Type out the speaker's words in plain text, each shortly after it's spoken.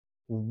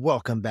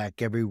Welcome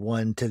back,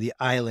 everyone, to the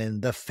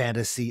island, the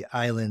Fantasy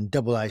Island,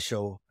 Double I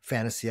Show,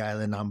 Fantasy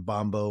Island. I'm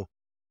Bombo,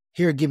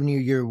 here giving you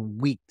your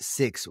Week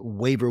 6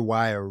 waiver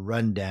wire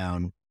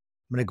rundown.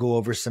 I'm going to go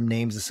over some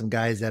names of some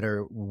guys that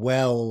are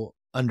well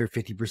under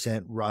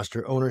 50%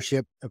 roster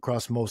ownership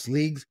across most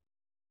leagues.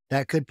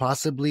 That could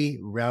possibly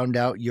round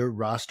out your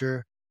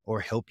roster or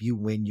help you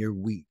win your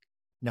week.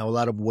 Now, a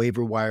lot of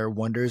waiver wire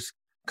wonders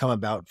come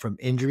about from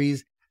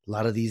injuries. A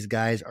lot of these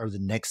guys are the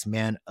next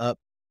man up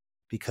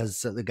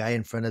because the guy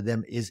in front of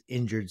them is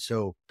injured.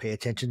 So pay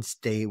attention,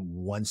 stay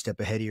one step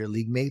ahead of your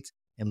league mates,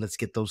 and let's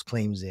get those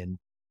claims in.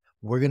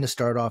 We're going to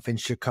start off in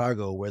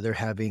Chicago, where they're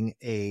having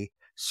a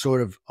sort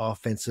of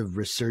offensive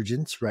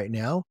resurgence right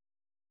now.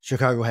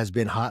 Chicago has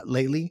been hot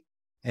lately,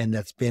 and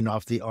that's been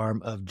off the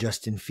arm of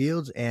Justin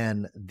Fields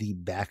and the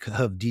back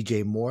of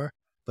DJ Moore.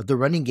 But the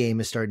running game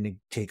is starting to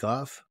take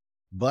off.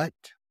 But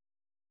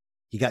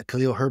you got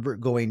Khalil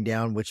Herbert going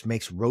down, which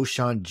makes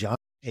Roshan Johnson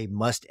a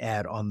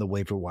must-add on the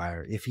waiver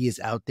wire. If he is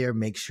out there,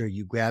 make sure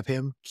you grab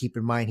him. Keep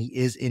in mind, he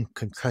is in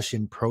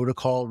concussion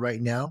protocol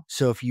right now.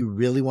 So if you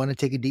really want to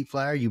take a deep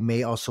flyer, you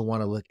may also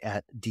want to look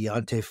at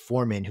Deontay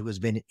Foreman, who has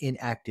been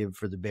inactive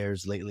for the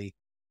Bears lately.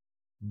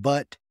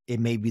 But it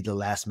may be the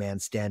last man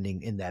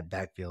standing in that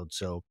backfield.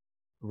 So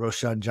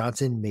Roshan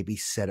Johnson maybe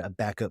set a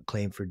backup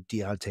claim for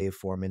Deontay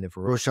Foreman if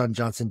Roshan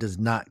Johnson does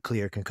not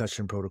clear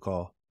concussion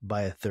protocol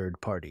by a third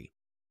party.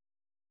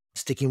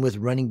 Sticking with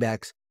running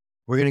backs,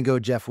 we're going to go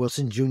Jeff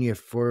Wilson Jr.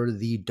 for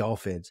the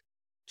Dolphins.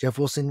 Jeff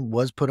Wilson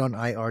was put on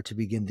IR to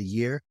begin the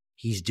year.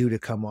 He's due to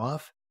come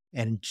off,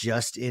 and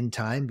just in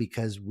time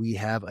because we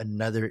have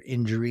another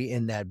injury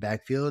in that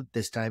backfield.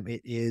 This time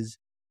it is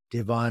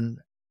Devon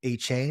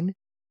Achane.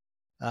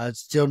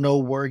 Still no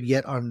word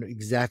yet on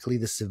exactly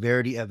the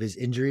severity of his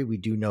injury. We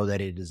do know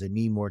that it is a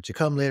knee. More to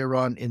come later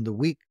on in the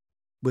week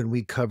when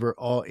we cover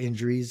all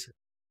injuries.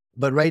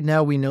 But right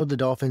now, we know the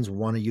Dolphins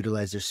want to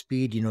utilize their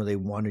speed. They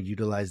want to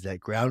utilize that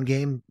ground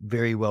game.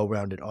 Very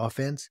well-rounded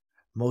offense.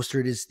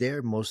 Mostert is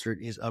there.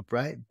 Mostert is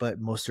upright,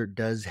 but Mostert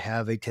does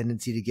have a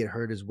tendency to get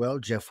hurt as well.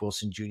 Jeff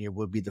Wilson Jr.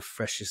 would be the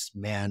freshest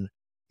man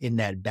in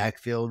that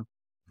backfield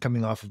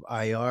coming off of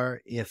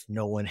IR. If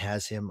no one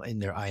has him in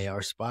their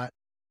IR spot,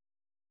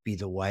 be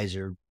the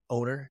wiser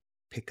owner.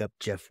 Pick up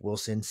Jeff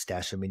Wilson,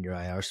 stash him in your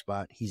IR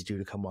spot. He's due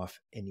to come off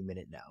any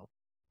minute now.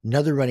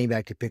 Another running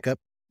back to pick up,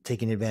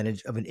 taking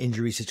advantage of an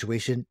injury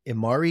situation,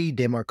 Imari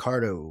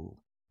DeMarcato.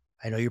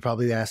 I know you're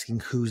probably asking,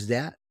 who's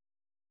that?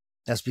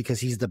 That's because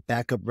he's the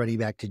backup running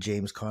back to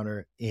James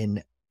Conner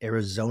in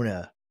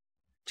Arizona.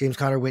 James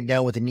Conner went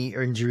down with a knee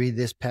injury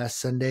this past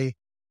Sunday.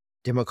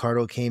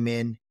 DeMarcato came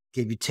in,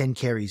 gave you 10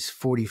 carries,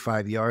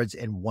 45 yards,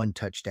 and 1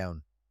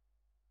 touchdown.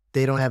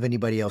 They don't have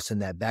anybody else in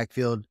that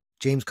backfield.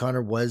 James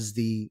Conner was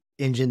the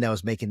engine that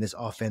was making this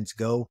offense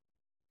go.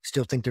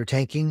 Still think they're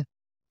tanking,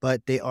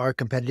 but they are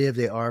competitive.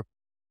 They are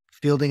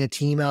fielding a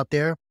team out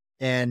there,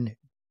 and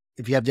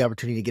if you have the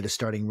opportunity to get a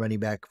starting running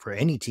back for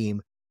any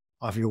team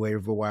off your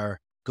waiver wire,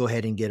 go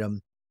ahead and get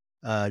him.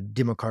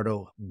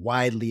 DeMarcato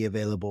widely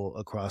available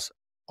across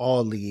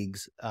all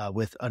leagues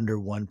with under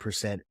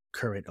 1%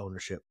 current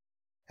ownership.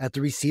 At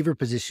the receiver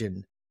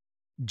position,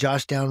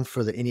 Josh Downs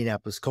for the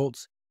Indianapolis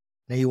Colts.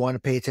 Now you want to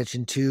pay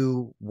attention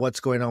to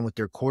what's going on with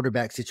their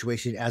quarterback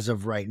situation as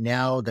of right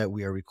now that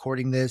we are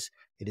recording this.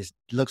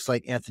 Looks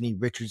like Anthony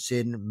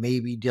Richardson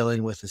may be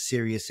dealing with a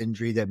serious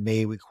injury that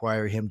may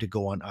require him to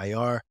go on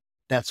IR.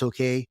 That's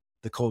okay.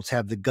 The Colts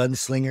have the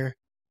gunslinger.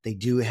 They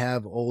do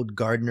have old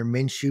Gardner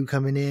Minshew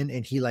coming in,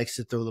 and he likes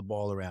to throw the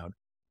ball around.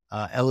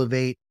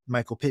 Elevate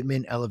Michael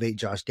Pittman, elevate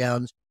Josh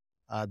Downs.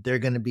 They're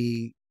going to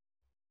be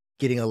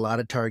getting a lot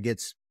of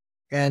targets.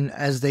 And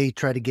as they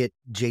try to get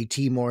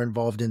JT more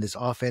involved in this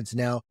offense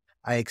now,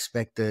 I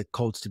expect the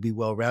Colts to be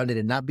well-rounded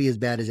and not be as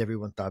bad as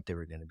everyone thought they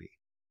were going to be.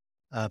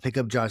 Pick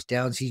up Josh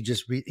Downs. He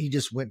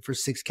just went for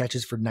 6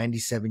 catches for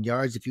 97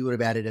 yards. If you would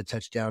have added a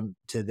touchdown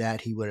to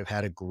that, he would have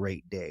had a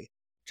great day.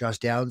 Josh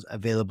Downs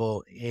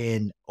available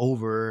in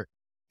over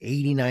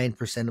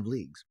 89% of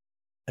leagues.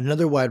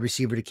 Another wide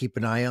receiver to keep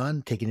an eye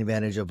on, taking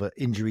advantage of an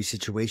injury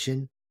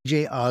situation,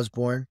 J.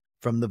 Osborne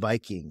from the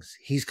Vikings.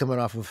 He's coming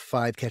off of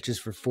 5 catches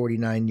for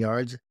 49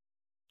 yards.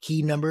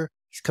 Key number,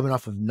 he's coming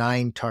off of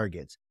 9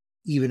 targets.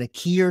 Even a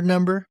keyer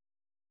number,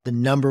 the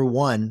number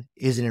 1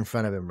 isn't in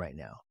front of him right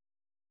now.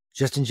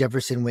 Justin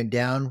Jefferson went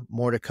down.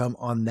 More to come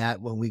on that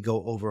when we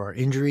go over our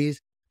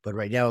injuries. But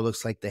right now it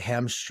looks like the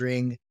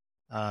hamstring,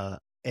 and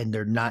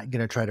they're not going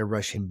to try to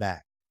rush him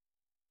back.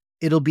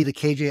 It'll be the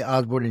KJ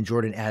Osborne and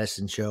Jordan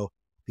Addison show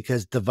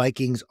because the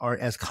Vikings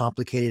aren't as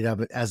complicated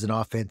of it as an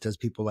offense as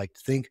people like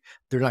to think.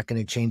 They're not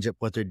going to change up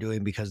what they're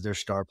doing because their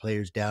star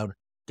player's down.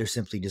 They're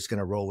simply just going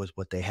to roll with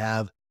what they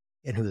have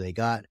and who they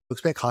got.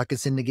 Expect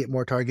Hawkinson to get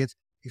more targets.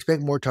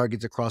 Expect more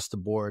targets across the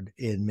board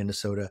in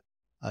Minnesota.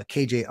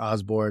 KJ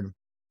Osborne,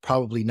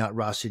 probably not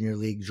rostered in your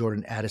league.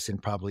 Jordan Addison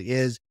probably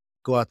is.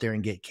 Go out there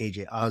and get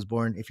KJ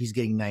Osborne. If he's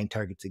getting 9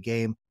 targets a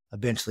game,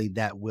 eventually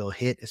that will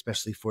hit,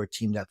 especially for a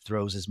team that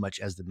throws as much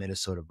as the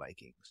Minnesota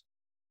Vikings.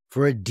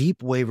 For a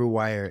deep waiver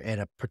wire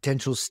and a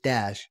potential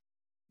stash,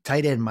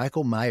 Tight end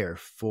Michael Mayer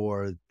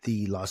for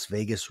the Las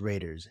Vegas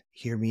Raiders.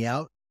 Hear me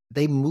out.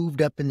 They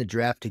moved up in the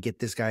draft to get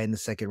this guy in the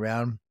second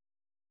round,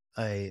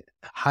 a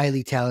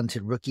highly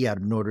talented rookie out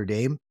of Notre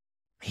Dame.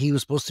 He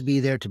was supposed to be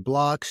there to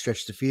block,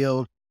 stretch the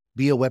field,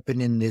 be a weapon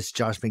in this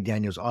Josh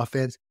McDaniels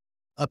offense.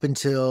 Up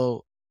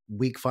until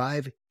week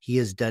 5, he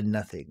has done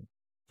nothing.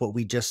 What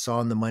we just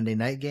saw in the Monday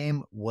night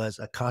game was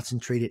a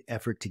concentrated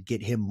effort to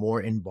get him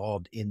more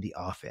involved in the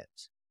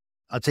offense.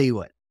 I'll tell you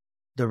what,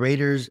 the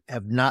Raiders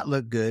have not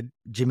looked good.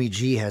 Jimmy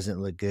G hasn't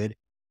looked good.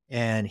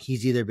 And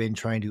he's either been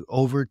trying to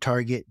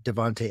over-target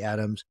Devontae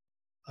Adams.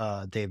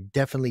 They've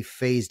definitely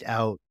phased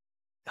out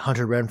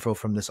Hunter Renfrow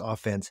from this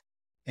offense.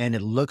 And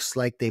it looks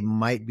like they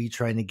might be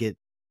trying to get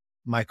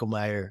Michael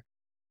Mayer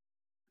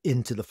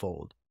into the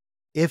fold.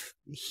 If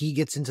he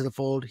gets into the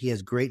fold, he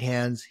has great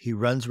hands. He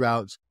runs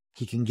routes.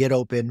 He can get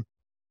open.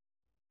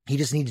 He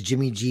just needs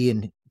Jimmy G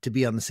and to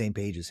be on the same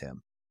page as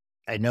him.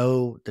 I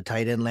know the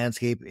tight end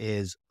landscape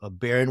is a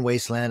barren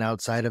wasteland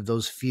outside of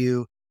those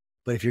few,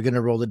 but if you're going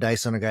to roll the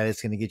dice on a guy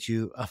that's going to get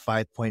you a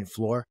 5-point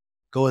floor,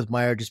 go with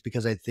Mayer, just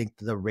because I think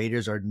the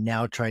Raiders are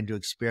now trying to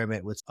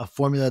experiment with a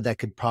formula that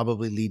could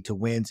probably lead to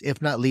wins.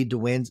 If not lead to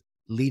wins,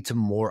 lead to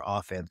more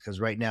offense, because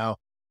right now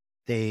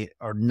they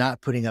are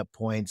not putting up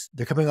points.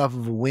 They're coming off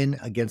of a win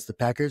against the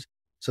Packers,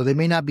 so they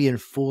may not be in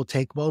full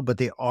tank mode, but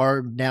they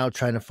are now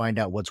trying to find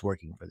out what's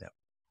working for them.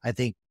 I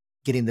think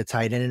getting the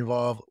tight end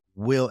involved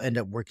will end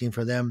up working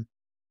for them.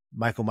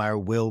 Michael Mayer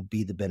will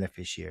be the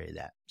beneficiary of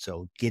that.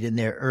 So get in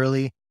there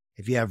early.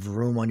 If you have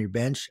room on your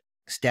bench,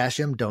 stash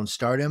him, don't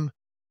start him,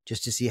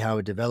 just to see how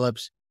it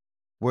develops.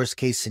 Worst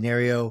case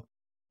scenario,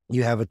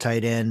 you have a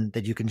tight end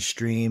that you can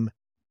stream.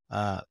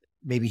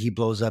 Maybe he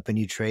blows up and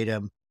you trade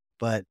him.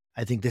 But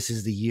I think this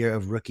is the year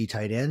of rookie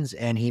tight ends,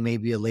 and he may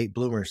be a late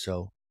bloomer.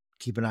 So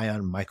keep an eye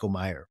on Michael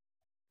Mayer.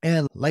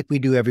 And like we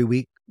do every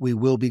week, we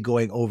will be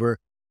going over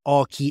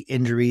all key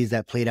injuries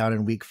that played out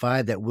in week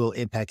 5 that will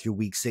impact your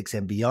week 6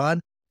 and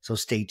beyond. So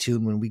stay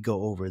tuned when we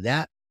go over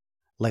that.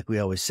 Like we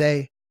always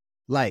say,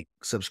 like,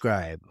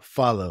 subscribe,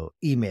 follow,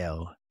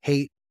 email,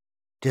 hate.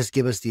 Just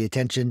give us the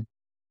attention.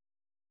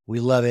 We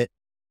love it.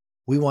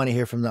 We want to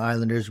hear from the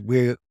Islanders.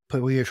 We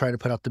are trying to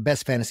put out the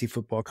best fantasy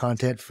football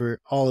content for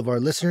all of our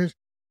listeners.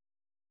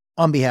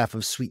 On behalf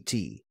of Sweet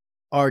Tea,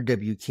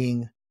 R.W.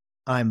 King,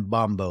 I'm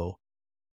Bombo.